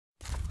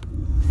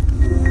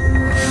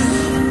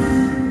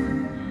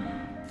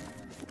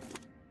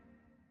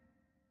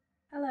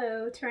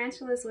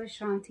Tarantulas with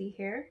Shanti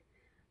here.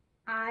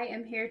 I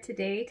am here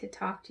today to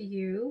talk to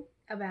you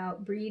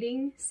about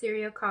breeding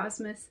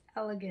Cyriocosmus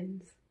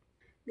elegans.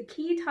 The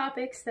key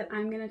topics that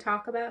I'm going to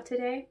talk about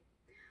today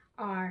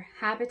are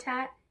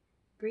habitat,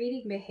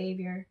 breeding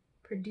behavior,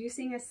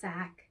 producing a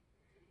sac,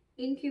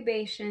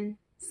 incubation,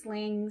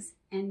 slings,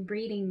 and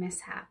breeding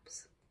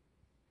mishaps.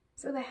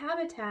 So the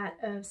habitat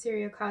of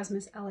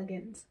Cyriocosmus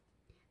elegans,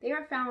 they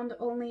are found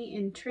only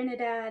in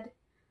Trinidad,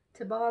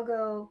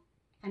 Tobago,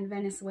 and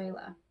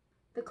Venezuela.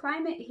 The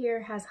climate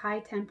here has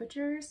high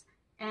temperatures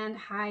and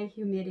high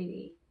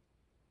humidity.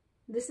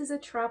 This is a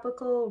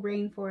tropical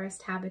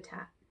rainforest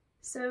habitat.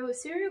 So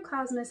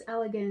Cyriocosmus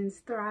elegans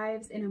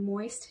thrives in a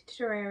moist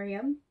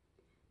terrarium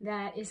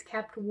that is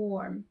kept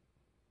warm.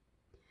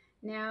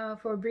 Now,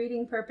 for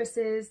breeding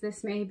purposes,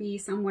 this may be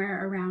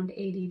somewhere around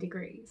 80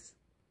 degrees.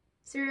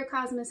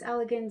 Cyriocosmus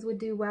elegans would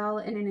do well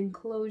in an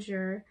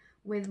enclosure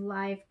with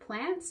live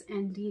plants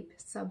and deep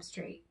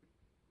substrate.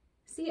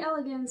 C.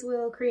 elegans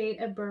will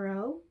create a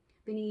burrow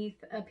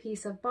beneath a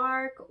piece of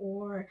bark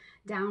or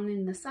down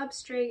in the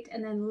substrate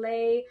and then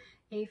lay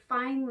a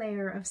fine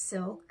layer of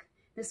silk.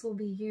 This will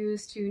be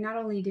used to not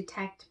only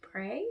detect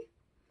prey,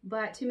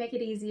 but to make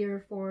it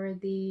easier for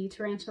the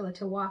tarantula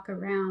to walk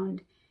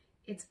around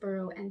its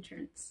burrow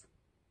entrance.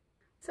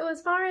 So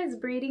as far as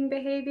breeding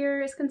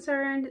behavior is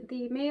concerned,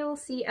 the male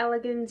C.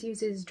 elegans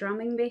uses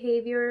drumming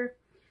behavior.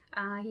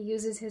 He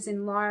uses his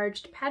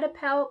enlarged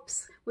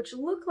pedipalps, which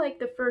look like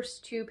the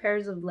first two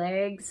pairs of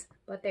legs,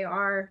 but they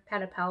are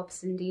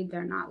pedipalps, indeed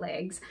they're not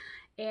legs.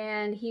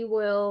 And he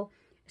will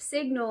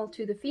signal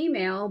to the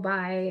female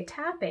by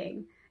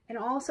tapping and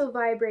also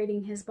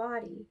vibrating his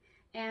body.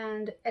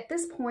 And at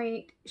this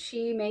point,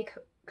 she may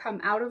come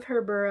out of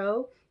her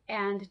burrow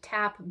and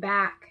tap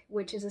back,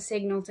 which is a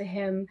signal to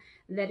him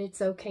that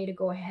it's okay to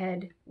go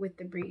ahead with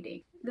the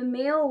breeding. The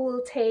male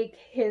will take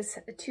his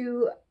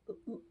two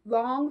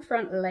long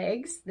front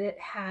legs that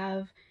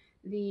have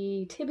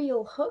the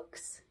tibial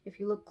hooks. If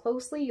you look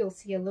closely, you'll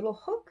see a little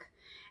hook,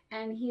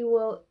 and he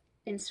will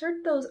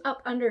insert those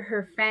up under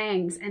her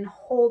fangs and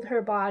hold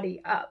her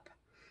body up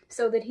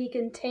so that he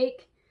can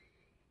take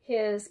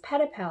his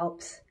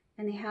pedipalps,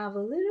 and they have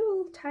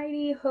little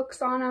tiny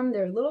hooks on them.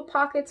 They're little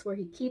pockets where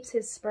he keeps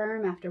his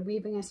sperm after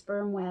weaving a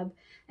sperm web,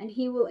 and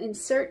he will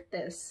insert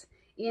this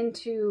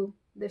into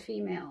the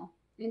female,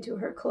 into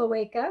her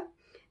cloaca,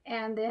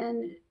 and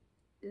then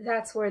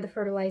that's where the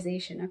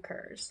fertilization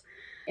occurs.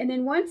 And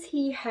then once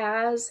he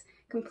has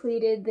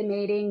completed the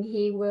mating,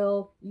 he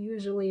will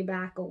usually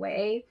back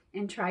away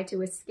and try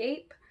to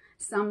escape.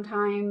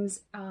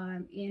 Sometimes,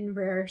 in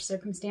rare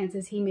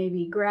circumstances, he may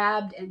be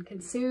grabbed and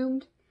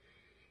consumed,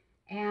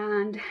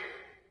 and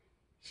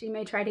she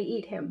may try to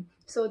eat him.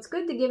 So it's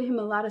good to give him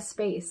a lot of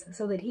space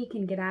so that he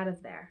can get out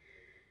of there.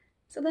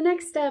 So the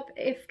next step,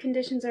 if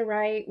conditions are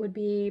right, would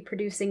be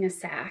producing a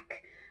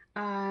sac.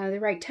 The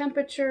right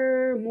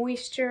temperature,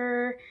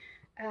 moisture,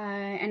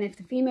 and if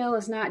the female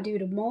is not due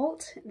to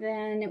molt,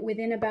 then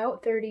within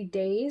about 30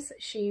 days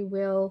she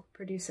will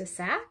produce a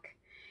sac,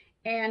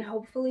 and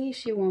hopefully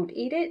she won't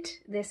eat it.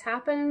 This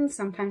happens.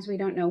 Sometimes we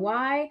don't know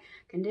why.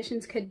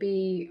 Conditions could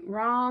be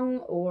wrong,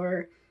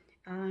 or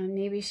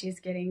maybe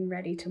she's getting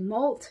ready to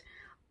molt,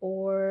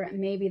 or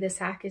maybe the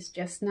sac is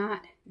just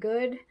not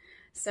good.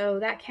 So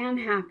that can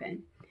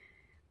happen.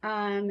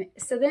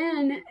 So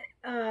then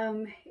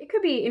it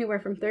could be anywhere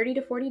from 30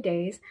 to 40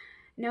 days.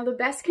 Now, the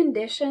best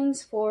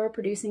conditions for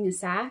producing a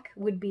sac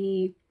would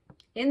be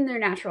in their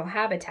natural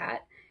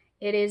habitat.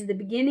 It is the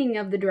beginning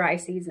of the dry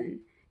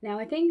season. Now,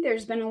 I think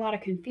there's been a lot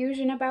of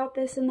confusion about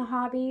this in the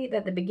hobby,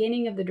 that the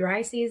beginning of the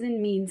dry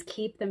season means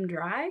keep them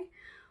dry.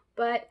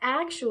 But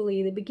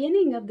actually, the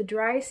beginning of the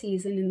dry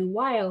season in the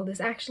wild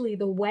is actually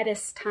the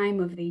wettest time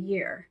of the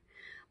year,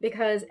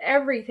 because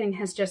everything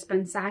has just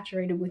been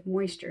saturated with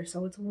moisture.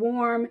 So it's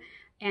warm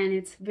and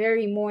it's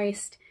very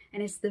moist,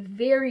 and it's the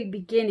very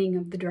beginning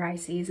of the dry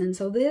season.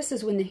 So this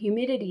is when the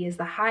humidity is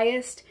the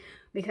highest,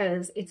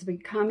 because it's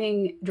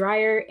becoming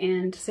drier,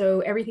 and so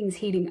everything's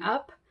heating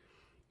up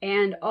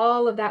and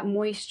all of that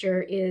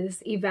moisture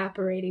is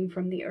evaporating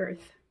from the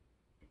earth.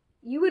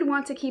 You would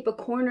want to keep a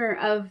corner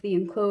of the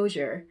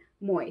enclosure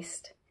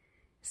moist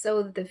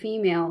so that the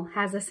female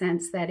has a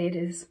sense that it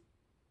is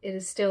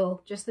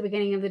still just the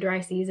beginning of the dry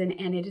season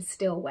and it is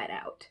still wet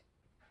out.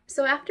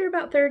 So after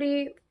about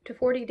 30 to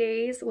 40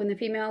 days, when the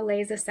female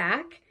lays a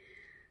sac,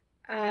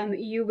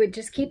 you would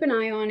just keep an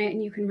eye on it,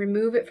 and you can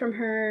remove it from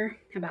her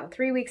about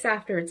 3 weeks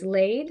after it's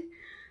laid,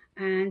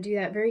 and do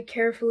that very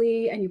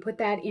carefully. And you put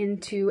that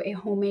into a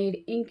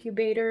homemade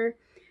incubator,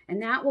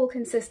 and that will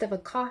consist of a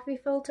coffee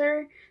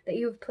filter that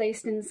you've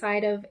placed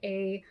inside of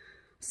a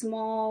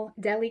small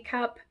deli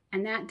cup,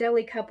 and that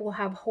deli cup will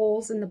have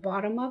holes in the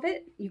bottom of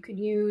it. You could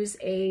use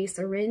a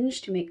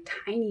syringe to make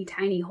tiny,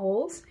 tiny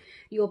holes.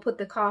 You'll put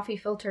the coffee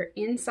filter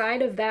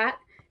inside of that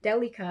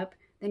deli cup,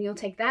 then you'll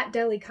take that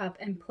deli cup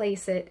and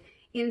place it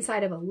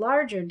inside of a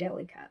larger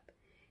deli cup.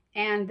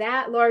 And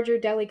that larger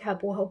deli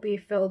cup will be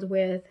filled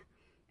with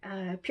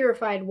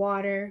purified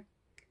water,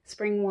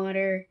 spring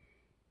water,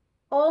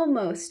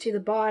 almost to the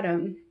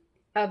bottom,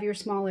 of your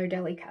smaller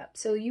deli cup.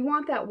 So you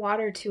want that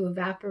water to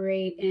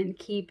evaporate and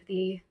keep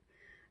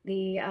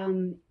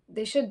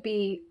they should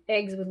be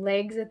eggs with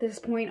legs at this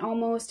point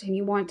almost, and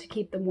you want to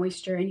keep the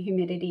moisture and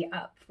humidity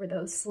up for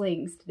those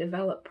slings to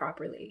develop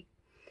properly.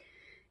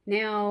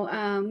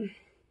 Now,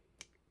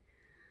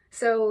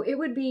 so it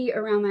would be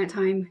around that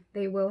time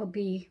they will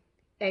be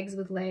eggs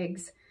with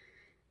legs,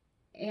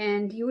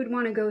 and you would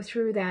want to go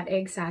through that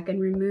egg sac and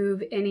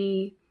remove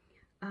any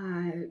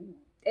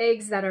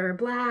eggs that are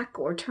black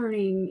or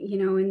turning, you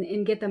know,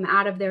 and get them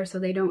out of there so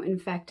they don't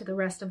infect the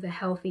rest of the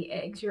healthy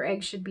eggs. Your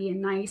eggs should be a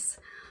nice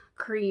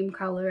cream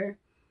color,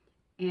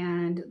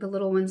 and the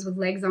little ones with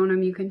legs on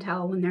them, you can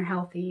tell when they're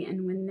healthy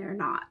and when they're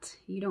not.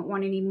 You don't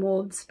want any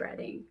mold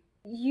spreading.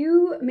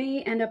 You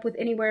may end up with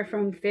anywhere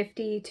from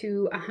 50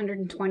 to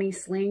 120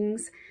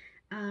 slings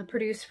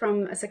produced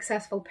from a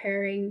successful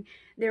pairing.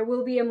 There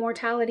will be a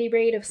mortality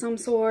rate of some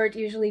sort.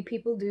 Usually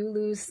people do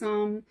lose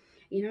some.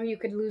 You know, you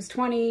could lose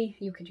 20,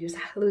 you could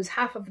lose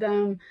half of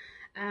them,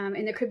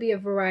 and there could be a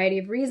variety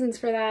of reasons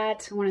for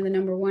that. One of the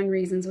 #1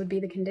 reasons would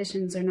be the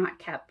conditions are not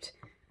kept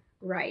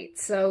right.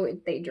 So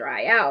they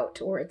dry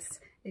out, or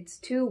it's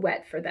too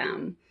wet for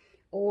them,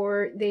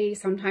 or they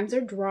sometimes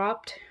are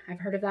dropped.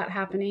 I've heard of that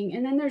happening.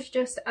 And then there's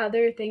just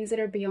other things that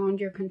are beyond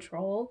your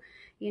control.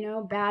 You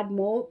know, bad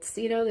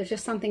molts, you know, there's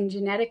just something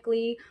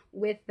genetically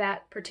with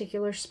that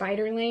particular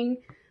spiderling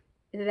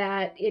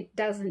that it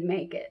doesn't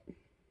make it.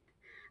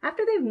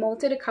 After they've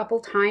molted a couple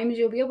times,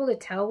 you'll be able to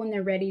tell when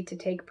they're ready to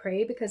take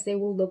prey because they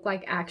will look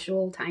like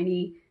actual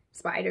tiny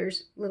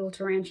spiders, little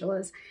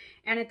tarantulas.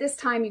 And at this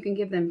time, you can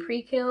give them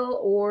pre-kill,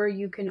 or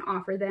you can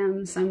offer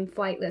them some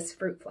flightless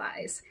fruit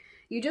flies.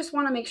 You just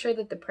want to make sure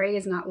that the prey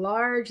is not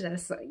large, that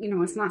it's, you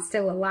know, it's not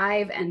still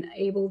alive and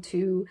able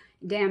to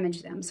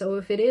damage them. So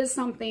if it is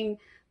something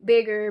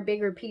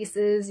bigger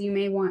pieces, you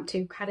may want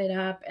to cut it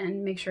up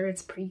and make sure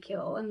it's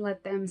pre-kill and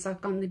let them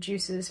suck on the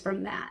juices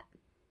from that.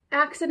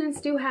 Accidents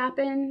do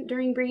happen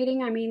during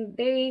breeding. I mean,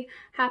 they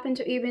happen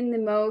to even the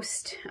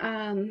most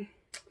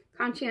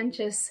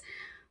conscientious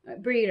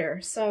breeder.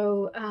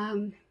 So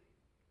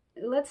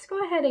let's go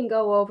ahead and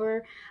go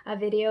over a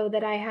video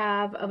that I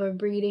have of a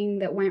breeding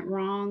that went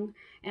wrong,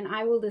 and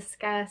I will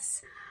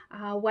discuss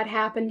what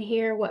happened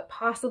here, what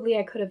possibly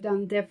I could have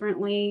done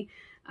differently,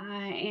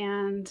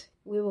 and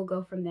we will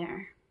go from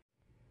there.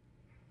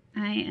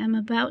 I am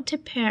about to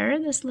pair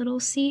this little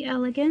C.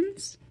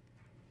 elegans.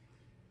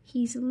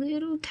 He's a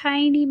little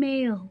tiny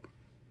male,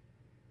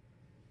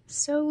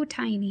 so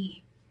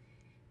tiny.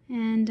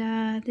 And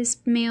this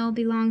male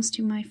belongs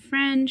to my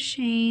friend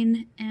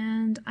Shane,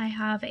 and I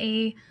have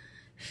a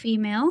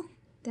female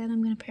that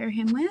I'm going to pair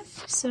him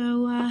with.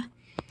 So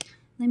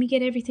let me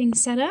get everything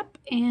set up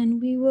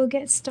and we will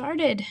get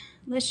started.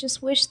 Let's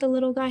just wish the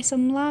little guy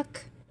some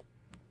luck.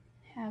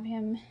 Have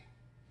him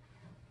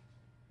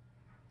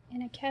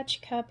in a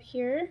catch cup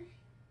here.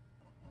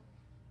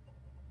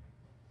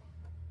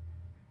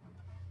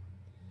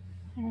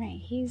 All right,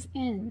 he's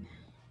in.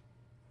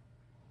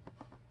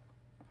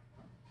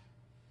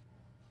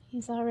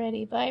 He's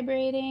already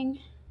vibrating.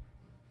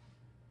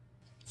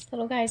 This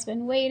little guy's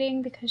been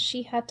waiting because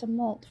she had to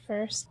molt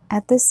first.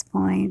 At this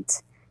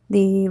point,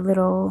 the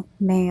little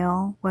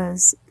male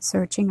was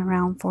searching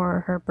around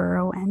for her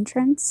burrow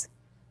entrance.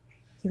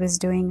 He was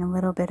doing a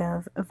little bit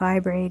of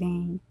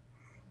vibrating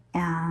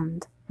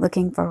and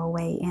looking for a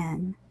way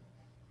in.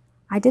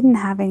 I didn't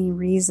have any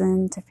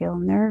reason to feel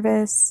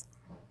nervous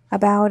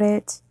about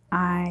it.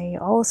 I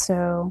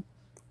also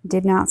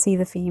did not see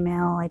the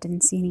female. I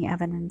didn't see any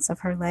evidence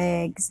of her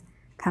legs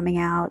coming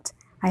out.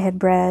 I had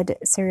bred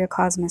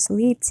Cyriocosmus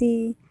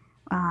leetzi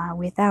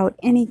without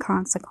any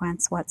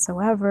consequence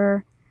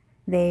whatsoever.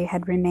 They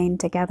had remained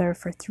together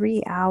for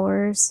 3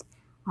 hours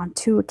on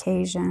 2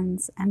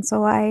 occasions, and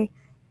so I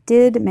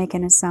did make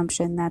an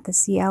assumption that the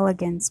C.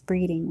 elegans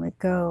breeding would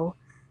go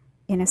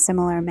in a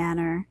similar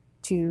manner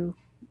to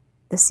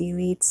the C.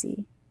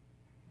 leetzi.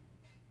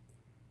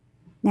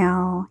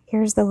 Now,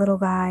 here's the little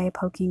guy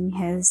poking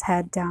his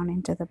head down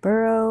into the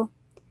burrow,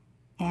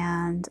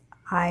 and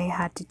I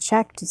had to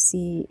check to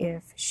see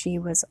if she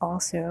was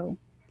also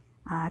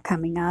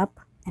coming up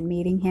and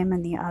meeting him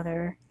in the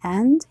other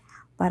end,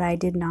 but I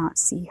did not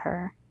see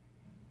her.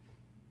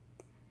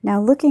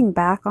 Now, looking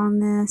back on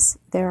this,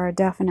 there are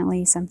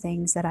definitely some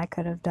things that I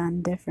could have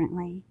done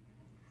differently.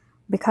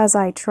 Because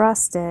I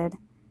trusted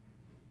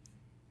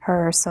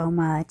her so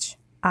much,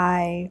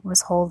 I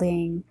was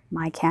holding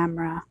my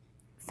camera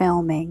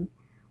filming,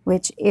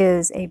 which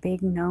is a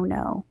big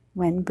no-no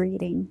when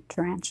breeding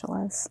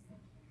tarantulas.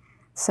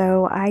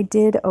 So I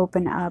did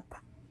open up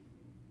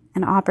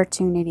an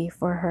opportunity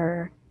for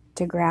her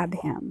to grab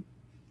him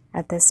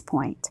at this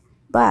point.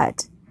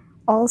 But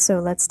also,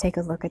 let's take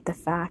a look at the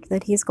fact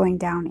that he's going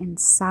down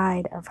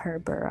inside of her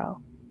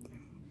burrow.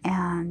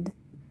 And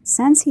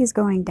since he's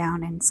going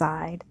down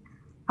inside,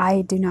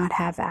 I do not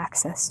have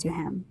access to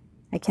him.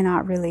 I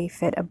cannot really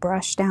fit a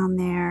brush down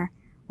there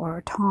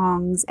or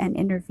tongs and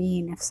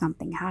intervene if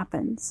something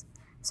happens.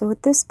 So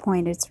at this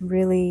point, it's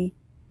really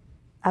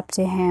up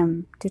to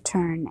him to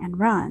turn and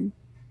run.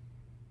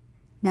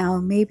 Now,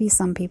 maybe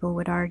some people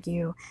would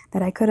argue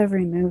that I could have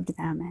removed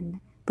them and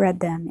bred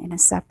them in a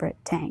separate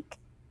tank.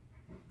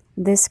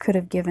 This could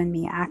have given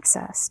me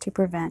access to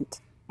prevent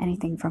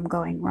anything from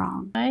going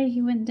wrong.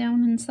 He went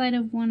down inside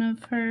of one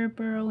of her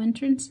burrow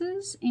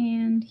entrances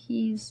and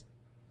he's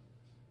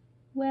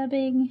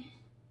webbing,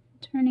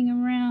 turning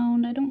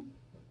around. I don't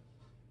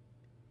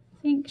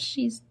think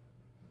she's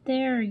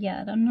there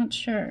yet. I'm not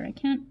sure. I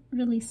can't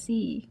really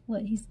see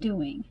what he's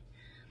doing.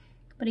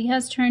 But he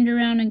has turned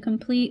around in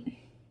complete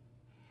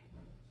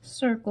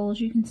circles.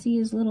 You can see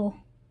his little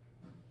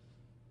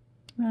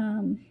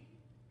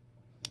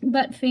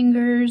butt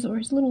fingers or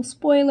his little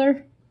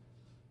spoiler.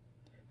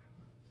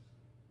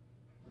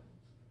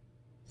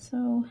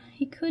 So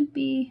he could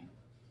be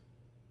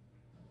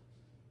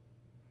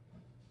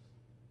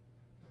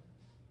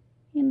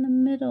in the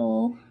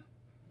middle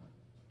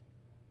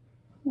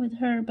with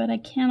her, but I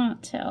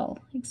cannot tell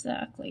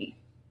exactly.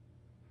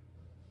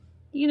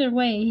 Either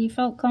way, he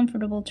felt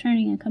comfortable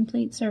turning a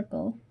complete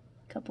circle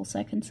a couple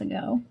seconds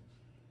ago.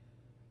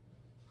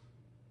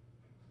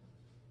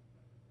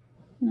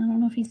 And I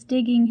don't know if he's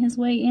digging his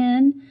way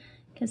in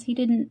because he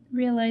didn't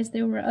realize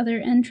there were other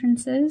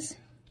entrances.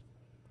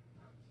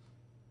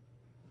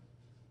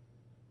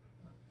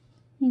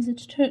 He's a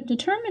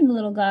determined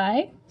little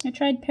guy. I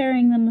tried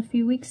pairing them a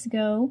few weeks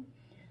ago,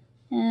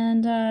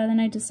 and then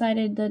I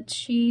decided that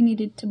she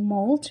needed to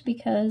molt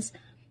because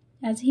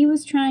as he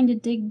was trying to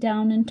dig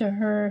down into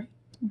her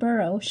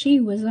burrow,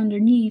 she was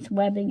underneath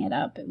webbing it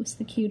up. It was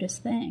the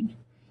cutest thing.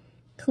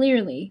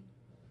 Clearly,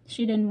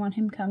 she didn't want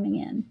him coming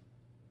in.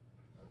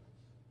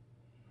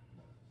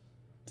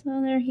 So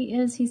there he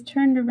is. He's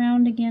turned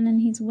around again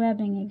and he's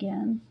webbing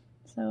again.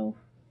 So,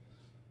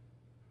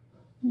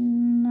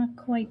 not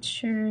quite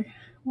sure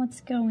what's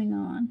going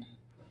on.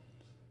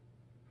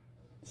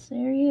 So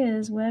there he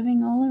is,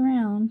 webbing all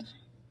around.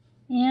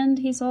 And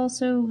he's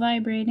also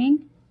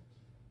vibrating.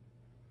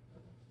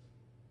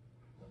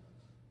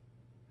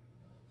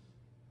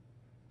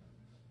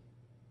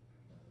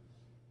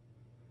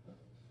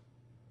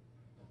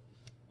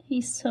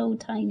 He's so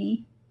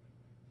tiny.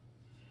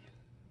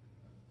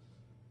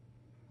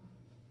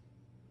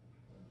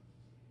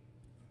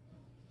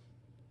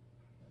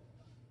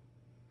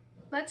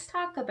 Let's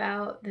talk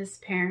about this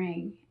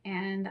pairing,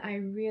 and I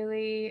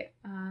really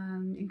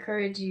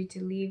encourage you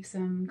to leave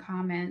some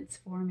comments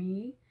for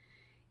me,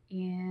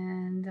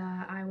 and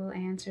I will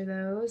answer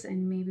those,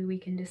 and maybe we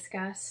can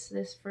discuss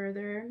this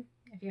further.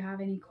 If you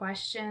have any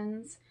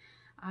questions,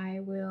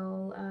 I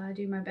will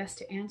do my best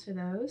to answer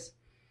those.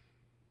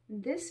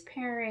 This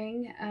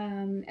pairing,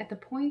 at the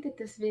point that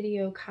this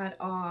video cut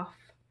off,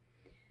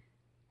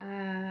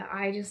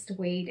 I just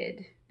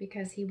waited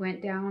because he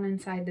went down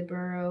inside the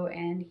burrow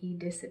and he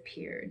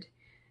disappeared.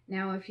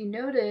 Now, if you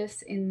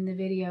notice in the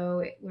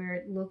video where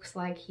it looks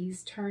like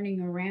he's turning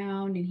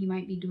around and he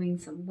might be doing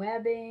some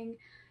webbing,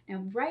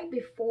 now right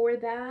before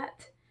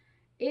that,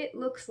 it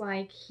looks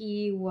like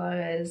he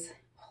was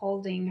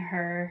holding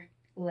her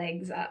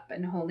legs up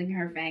and holding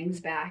her fangs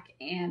back,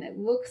 and it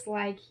looks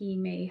like he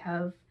may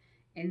have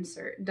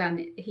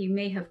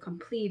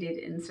completed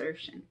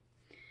insertion.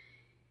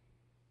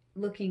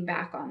 Looking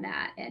back on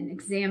that and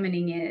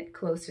examining it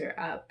closer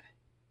up,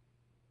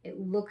 it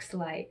looks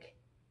like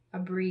a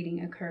breeding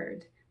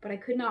occurred, but I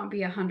could not be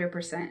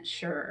 100%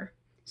 sure.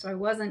 So I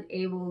wasn't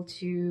able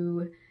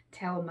to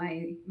tell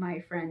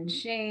my friend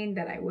Shane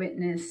that I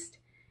witnessed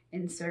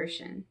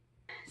insertion.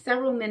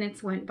 Several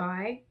minutes went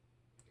by.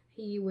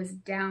 He was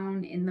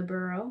down in the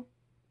burrow,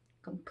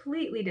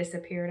 completely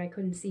disappeared. I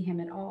couldn't see him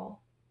at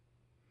all.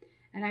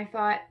 And I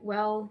thought,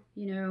 well,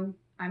 you know,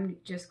 I'm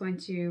just going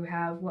to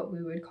have what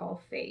we would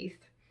call faith,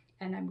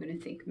 and I'm going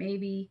to think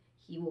maybe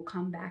he will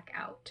come back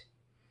out.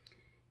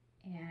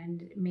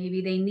 And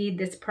maybe they need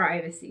this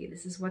privacy.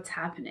 This is what's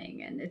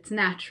happening, and it's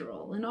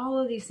natural. And all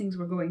of these things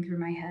were going through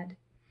my head.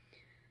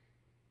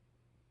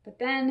 But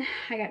then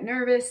I got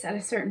nervous at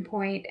a certain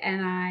point,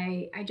 and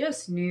I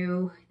just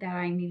knew that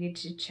I needed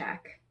to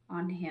check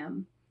on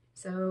him.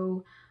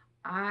 So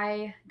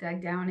I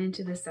dug down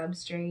into the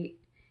substrate,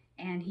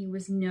 and he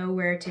was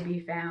nowhere to be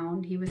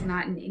found. He was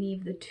not in any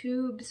of the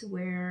tubes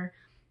where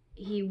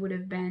he would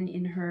have been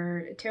in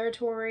her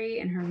territory,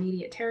 in her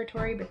immediate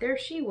territory, but there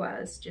she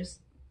was, just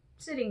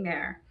sitting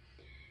there.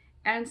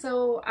 And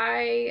so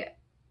I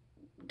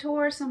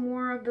tore some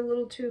more of the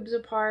little tubes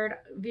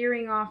apart,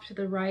 veering off to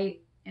the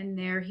right, and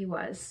there he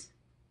was.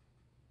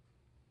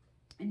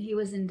 And he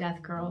was in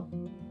death curl.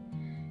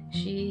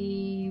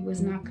 She was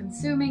not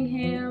consuming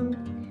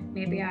him.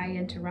 Maybe I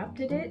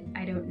interrupted it,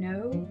 I don't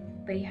know.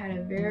 But he had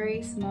a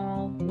very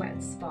small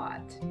wet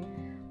spot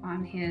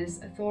on his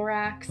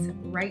thorax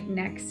right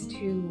next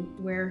to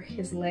where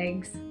his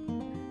legs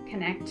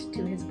connect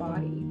to his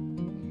body.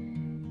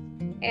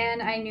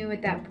 And I knew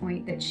at that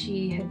point that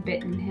she had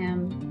bitten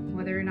him.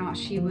 Whether or not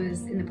she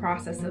was in the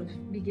process of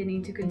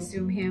beginning to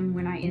consume him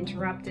when I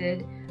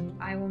interrupted,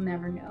 I will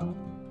never know.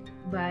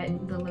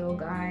 But the little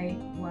guy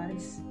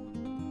was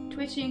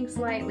twitching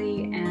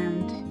slightly,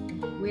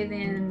 and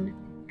within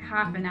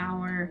half an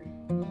hour,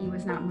 he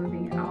was not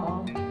moving at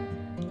all.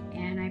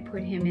 And I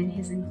put him in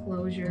his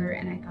enclosure,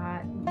 and I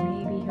thought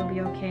maybe he'll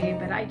be okay,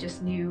 but I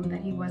just knew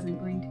that he wasn't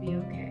going to be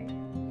okay.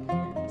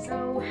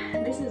 So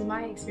this is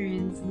my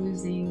experience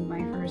losing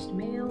my first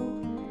male,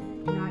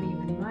 not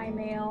even my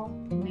male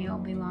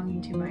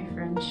belonging to my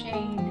friend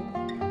Shane,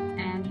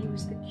 and he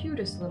was the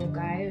cutest little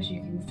guy, as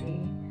you can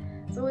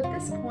see. So at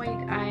this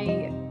point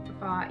I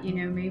thought,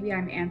 maybe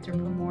I'm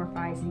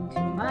anthropomorphizing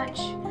too much.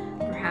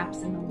 Perhaps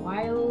in the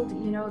wild,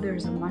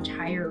 there's a much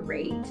higher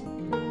rate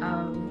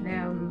of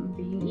them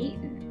being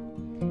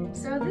eaten.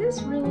 So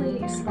this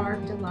really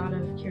sparked a lot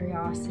of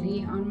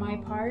curiosity on my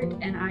part,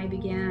 and I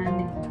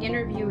began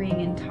interviewing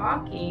and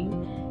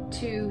talking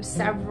to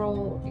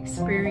several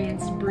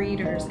experienced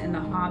breeders in the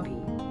hobby.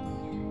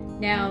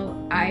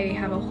 Now, I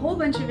have a whole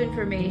bunch of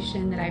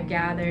information that I've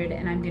gathered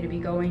and I'm going to be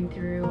going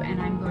through, and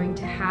I'm going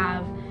to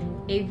have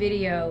a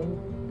video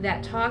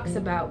that talks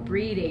about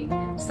breeding,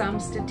 some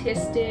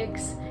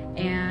statistics,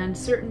 and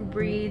certain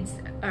breeds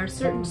or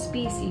certain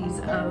species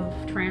of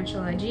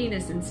tarantula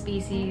genus and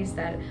species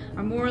that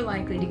are more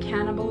likely to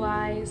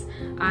cannibalize.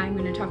 I'm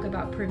going to talk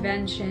about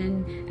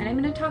prevention, and I'm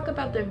going to talk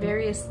about the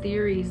various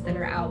theories that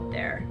are out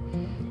there.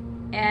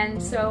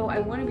 And so I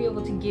want to be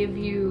able to give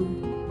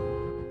you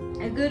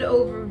a good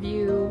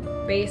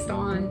overview based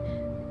on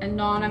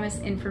anonymous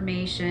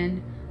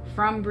information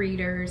from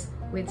breeders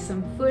with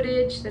some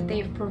footage that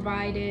they've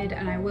provided,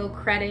 and I will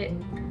credit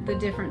the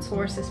different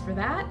sources for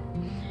that.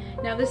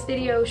 Now this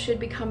video should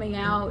be coming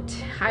out,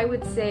 I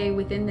would say,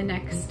 within the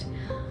next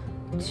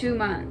 2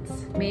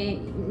 months,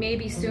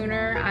 maybe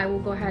sooner. I will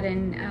go ahead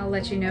and I'll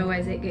let you know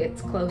as it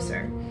gets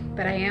closer,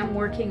 but I am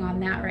working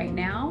on that right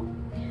now.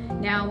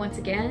 Now, once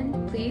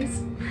again,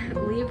 please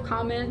leave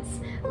comments,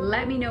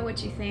 let me know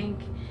what you think,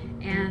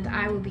 and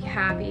I will be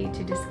happy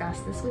to discuss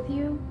this with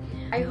you.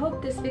 I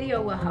hope this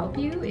video will help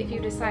you if you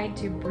decide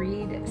to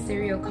breed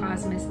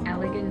Cyriocosmus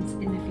elegans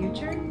in the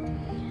future.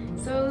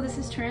 So this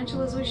is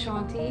Tarantulas with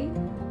Shanti,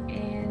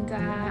 and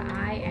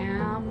I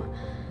am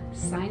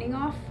signing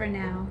off for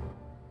now.